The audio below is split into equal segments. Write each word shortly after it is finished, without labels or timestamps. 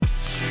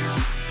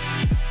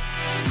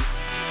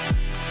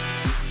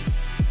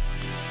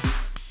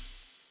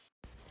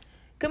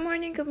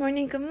morning, good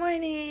morning, good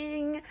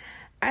morning.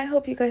 I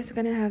hope you guys are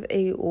going to have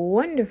a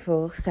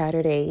wonderful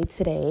Saturday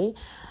today.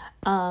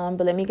 But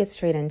let me get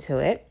straight into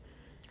it.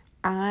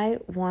 I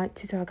want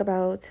to talk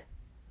about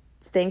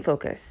staying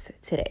focused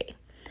today.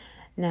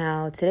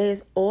 Now, today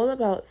is all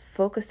about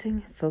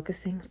focusing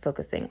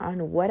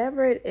on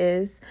whatever it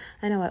is.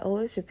 I know I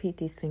always repeat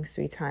these things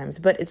 3 times,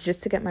 but it's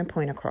just to get my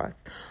point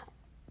across.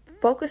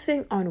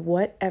 Focusing on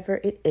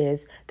whatever it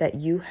is that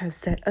you have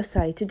set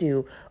aside to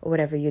do, or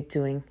whatever you're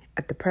doing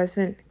at the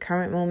present,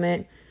 current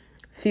moment,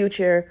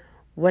 future,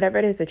 whatever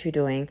it is that you're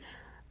doing.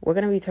 We're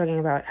going to be talking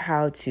about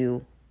how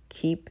to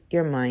keep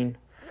your mind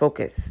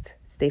focused,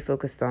 stay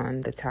focused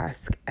on the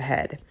task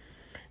ahead.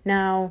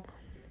 Now,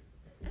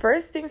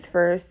 first things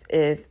first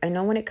is, I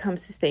know when it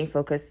comes to staying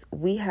focused,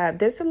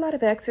 there's a lot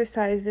of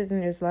exercises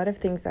and there's a lot of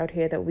things out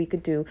here that we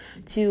could do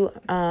to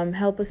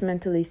help us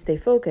mentally stay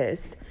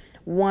focused.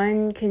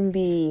 One can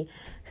be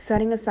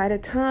setting aside a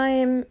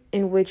time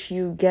in which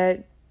you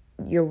get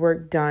your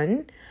work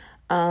done.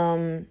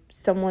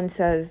 Someone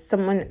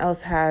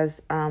else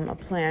has a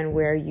plan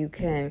where you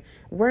can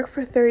work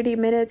for 30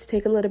 minutes,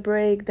 take a little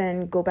break,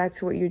 then go back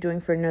to what you're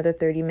doing for another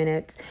 30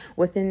 minutes.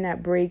 Within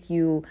that break,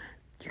 you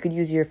could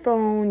use your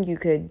phone, you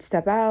could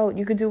step out,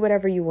 you could do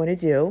whatever you want to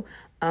do.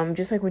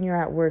 Just like when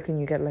you're at work and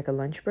you get like a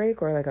lunch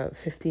break or like a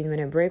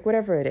 15-minute break,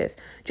 whatever it is,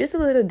 just a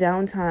little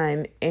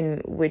downtime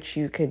in which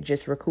you could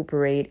just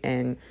recuperate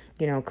and,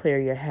 clear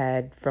your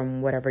head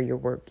from whatever your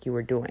work you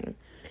were doing.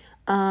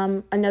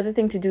 Another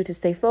thing to do to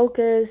stay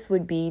focused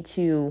would be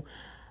to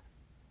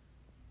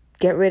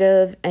get rid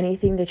of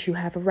anything that you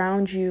have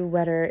around you,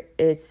 whether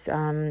it's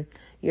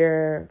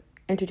your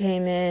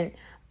entertainment,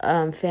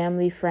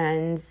 family,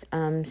 friends,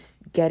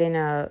 get in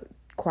a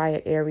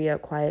quiet area,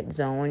 quiet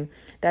zone.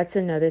 That's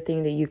another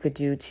thing that you could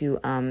do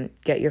to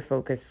get your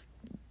focus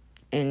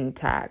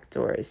intact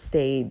or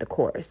stay the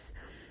course.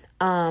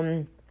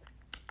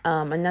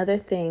 Another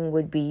thing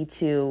would be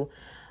to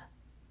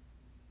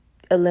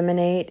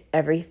eliminate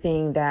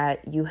everything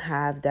that you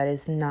have that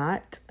is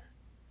not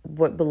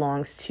what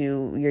belongs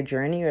to your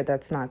journey, or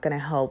that's not going to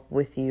help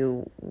with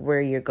you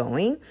where you're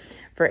going.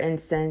 For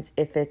instance,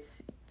 if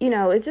it's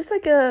it's just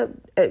like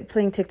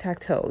playing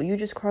tic-tac-toe. You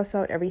just cross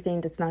out everything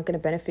that's not going to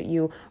benefit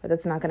you or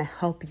that's not going to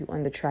help you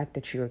on the track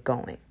that you're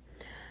going.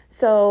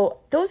 So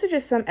those are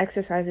just some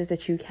exercises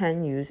that you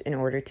can use in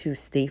order to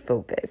stay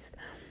focused.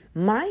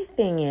 My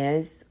thing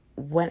is,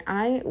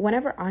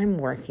 whenever I'm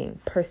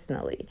working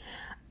personally,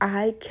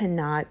 I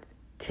cannot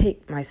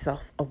take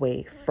myself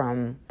away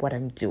from what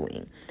I'm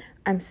doing.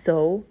 I'm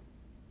so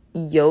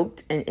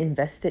yoked and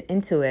invested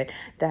into it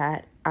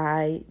that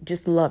I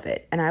just love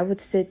it. And I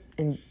would sit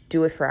and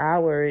do it for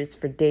hours,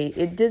 for days.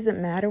 It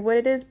doesn't matter what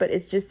it is, but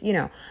it's just,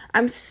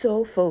 I'm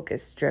so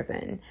focus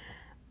driven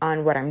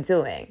on what I'm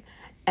doing.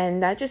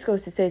 And that just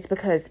goes to say it's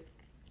because,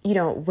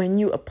 when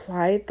you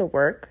apply the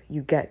work,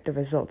 you get the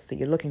results that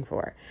you're looking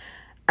for.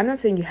 I'm not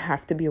saying you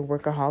have to be a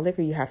workaholic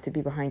or you have to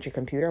be behind your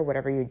computer or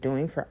whatever you're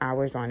doing for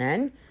hours on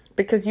end,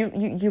 because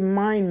your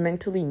mind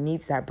mentally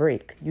needs that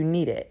break. You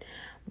need it.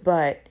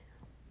 But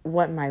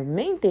what my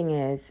main thing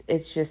is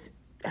just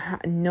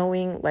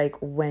knowing like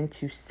when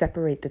to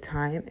separate the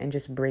time and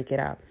just break it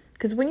up.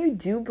 Because when you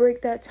do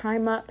break that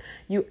time up,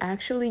 you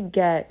actually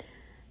get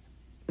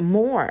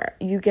more.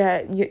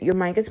 Your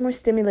mind gets more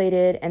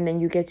stimulated, and then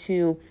you get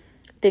to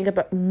think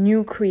about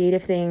new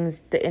creative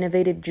things. The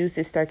innovative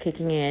juices start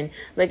kicking in.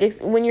 Like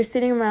when you're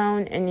sitting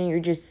around and you're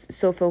just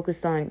so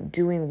focused on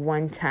doing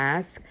one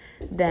task,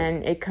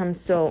 then it comes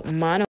so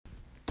mono.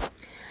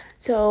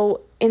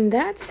 So in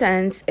that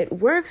sense, it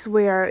works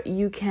where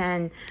you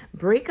can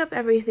break up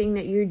everything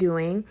that you're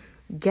doing,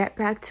 get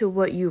back to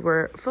what you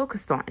were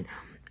focused on.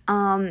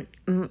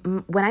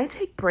 When I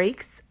take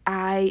breaks,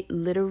 I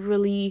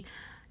literally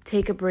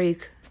take a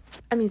break.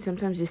 I mean,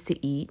 sometimes just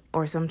to eat,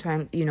 or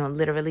sometimes,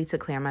 literally to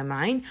clear my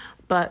mind.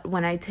 But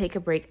when I take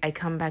a break, I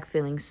come back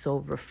feeling so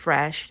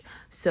refreshed,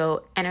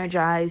 so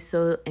energized,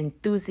 so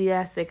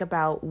enthusiastic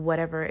about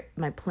whatever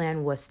my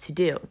plan was to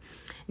do.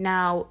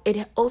 Now,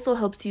 it also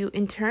helps you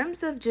in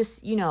terms of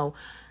just,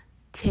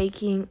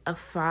 taking a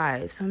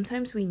 5.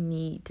 Sometimes we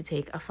need to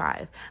take a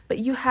 5, but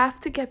you have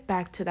to get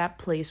back to that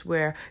place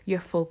where your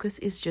focus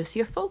is just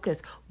your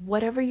focus.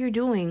 Whatever you're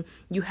doing,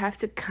 you have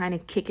to kind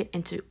of kick it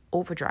into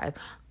overdrive,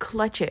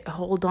 clutch it,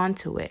 hold on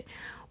to it.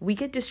 We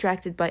get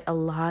distracted by a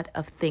lot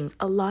of things,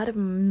 a lot of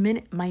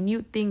minute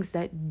things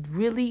that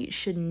really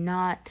should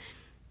not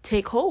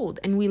take hold.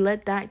 And we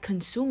let that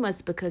consume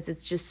us because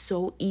it's just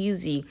so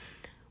easy.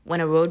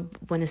 When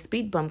a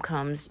speed bump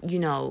comes,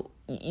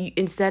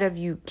 instead of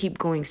you keep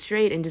going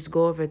straight and just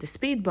go over the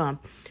speed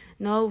bump,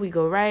 no, we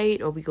go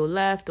right or we go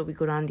left or we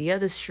go down the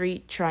other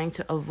street trying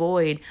to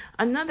avoid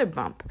another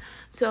bump.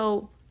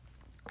 So,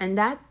 and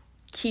that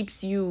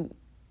keeps you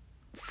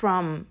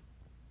from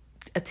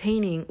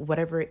attaining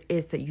whatever it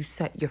is that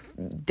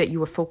you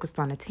were focused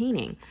on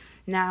attaining.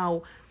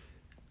 Now,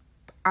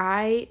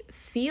 I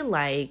feel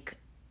like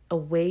a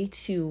way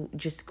to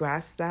just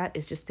grasp that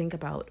is just think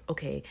about,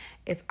 okay,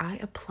 if I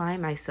apply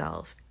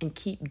myself and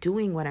keep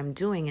doing what I'm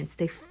doing and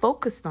stay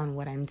focused on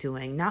what I'm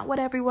doing, not what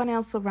everyone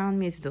else around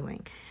me is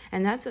doing.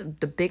 And that's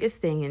the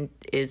biggest thing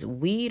is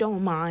we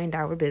don't mind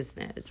our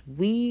business.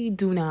 We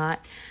do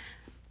not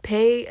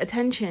pay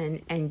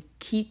attention and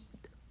keep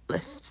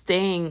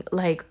staying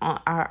like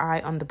on our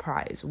eye on the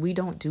prize. We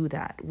don't do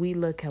that. We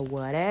look at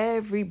what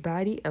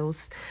everybody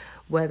else,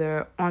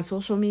 whether on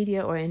social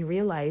media or in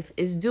real life,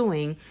 is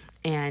doing,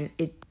 and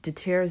it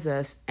deters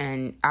us.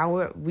 And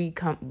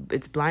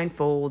it's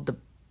blindfold.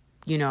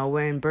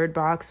 We're in bird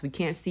box. We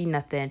can't see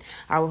nothing.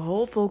 Our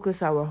whole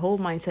focus, our whole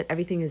mindset,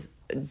 everything is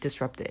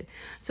disrupted.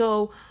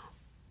 So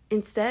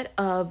instead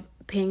of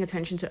paying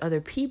attention to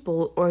other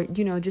people or,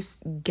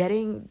 just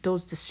getting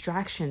those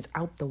distractions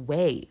out the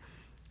way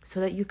so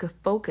that you could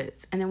focus.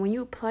 And then when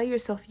you apply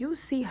yourself, you'll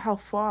see how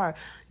far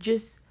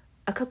just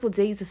a couple of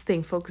days of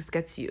staying focused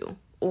gets you,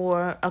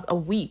 or a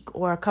week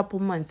or a couple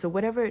months or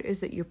whatever it is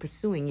that you're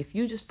pursuing. If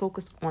you just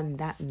focus on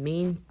that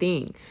main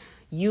thing,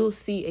 you'll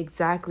see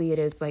exactly it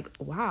is like,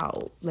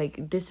 wow,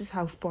 like this is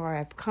how far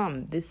I've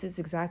come. This is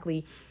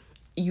exactly,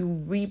 you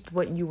reap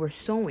what you were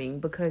sowing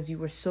because you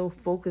were so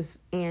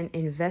focused and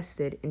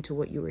invested into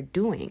what you were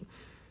doing.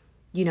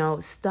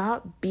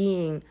 Stop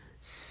being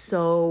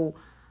so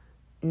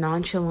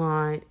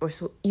nonchalant or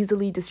so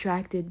easily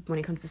distracted when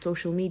it comes to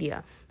social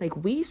media. Like,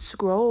 we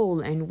scroll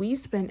and we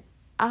spend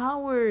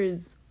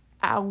hours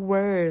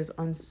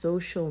on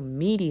social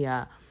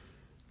media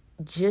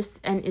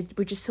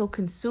we're just so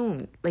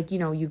consumed. Like,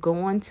 you go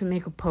on to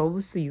make a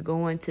post, or you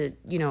go on to,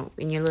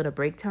 in your little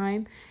break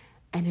time,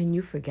 and then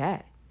you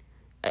forget.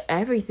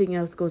 Everything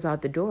else goes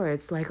out the door.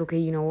 It's like, okay,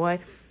 you know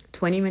what?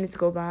 20 minutes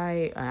go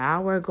by, an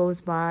hour goes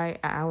by,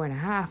 an hour and a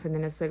half, and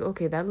then it's like,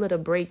 okay, that little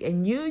break,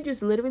 and you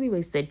just literally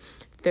wasted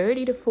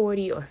 30 to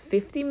 40 or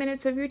 50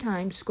 minutes of your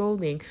time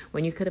scrolling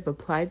when you could have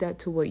applied that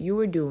to what you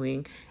were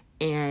doing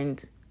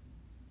and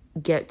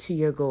get to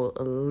your goal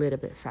a little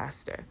bit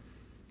faster.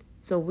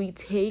 So we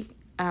take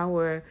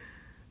our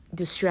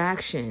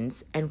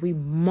distractions and we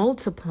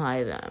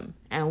multiply them,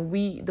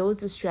 and those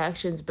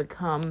distractions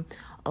become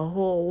a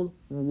whole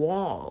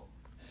wall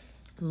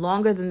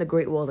longer than the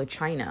Great Wall of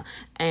China.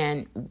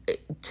 And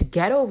to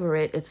get over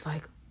it, it's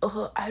like,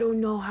 oh, I don't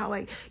know how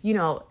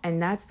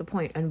and that's the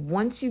point. And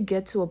once you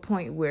get to a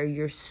point where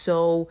you're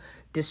so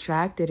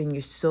distracted and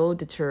you're so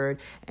deterred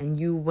and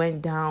you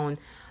went down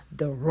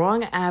the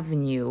wrong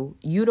avenue,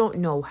 you don't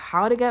know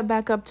how to get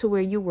back up to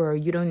where you were.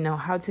 You don't know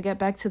how to get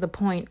back to the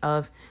point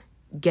of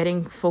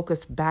getting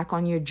focused back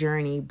on your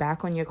journey,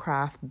 back on your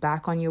craft,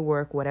 back on your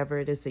work, whatever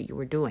it is that you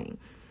were doing.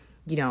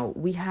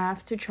 We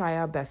have to try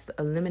our best to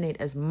eliminate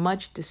as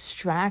much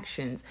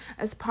distractions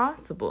as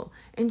possible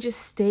and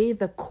just stay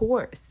the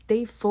course.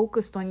 Stay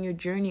focused on your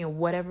journey or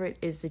whatever it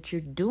is that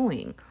you're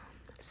doing.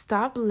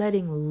 Stop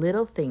letting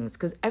little things,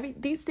 because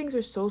these things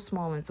are so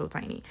small and so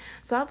tiny.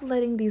 Stop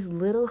letting these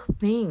little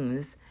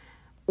things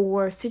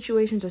or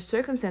situations or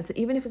circumstances,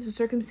 even if it's a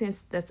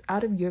circumstance that's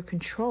out of your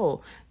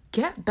control,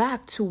 get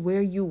back to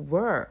where you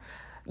were.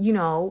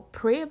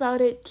 Pray about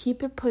it,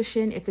 keep it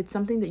pushing. If it's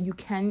something that you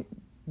can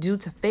do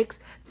to fix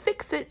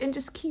it and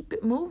just keep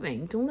it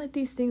moving. Don't let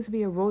these things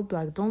be a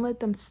roadblock. Don't let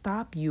them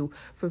stop you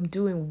from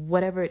doing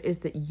whatever it is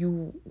that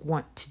you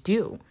want to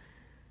do.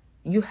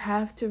 You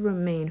have to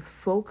remain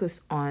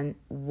focused on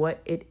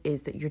what it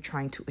is that you're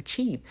trying to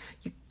achieve.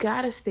 You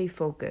gotta stay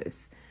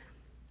focused.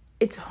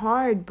 It's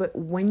hard, but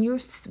when you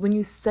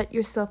set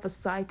yourself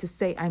aside to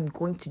say, I'm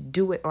going to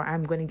do it or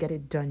I'm going to get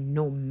it done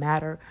no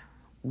matter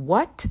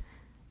what,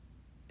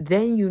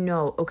 then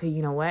okay,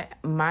 you know what?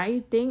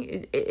 My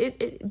thing,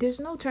 there's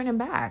no turning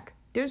back.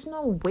 There's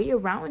no way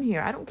around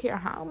here. I don't care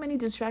how many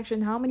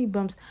distractions, how many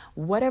bumps,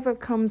 whatever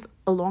comes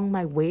along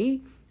my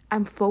way,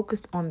 I'm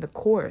focused on the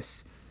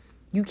course.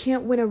 You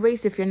can't win a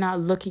race if you're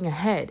not looking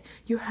ahead.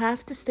 You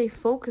have to stay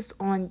focused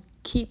on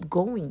keep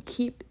going,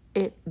 keep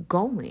it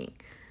going.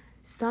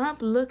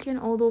 Stop looking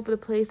all over the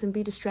place and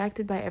be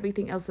distracted by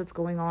everything else that's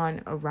going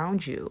on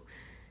around you.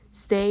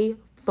 Stay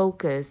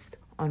focused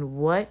on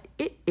what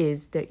it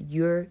is that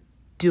you're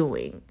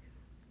doing.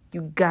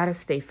 You gotta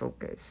stay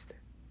focused.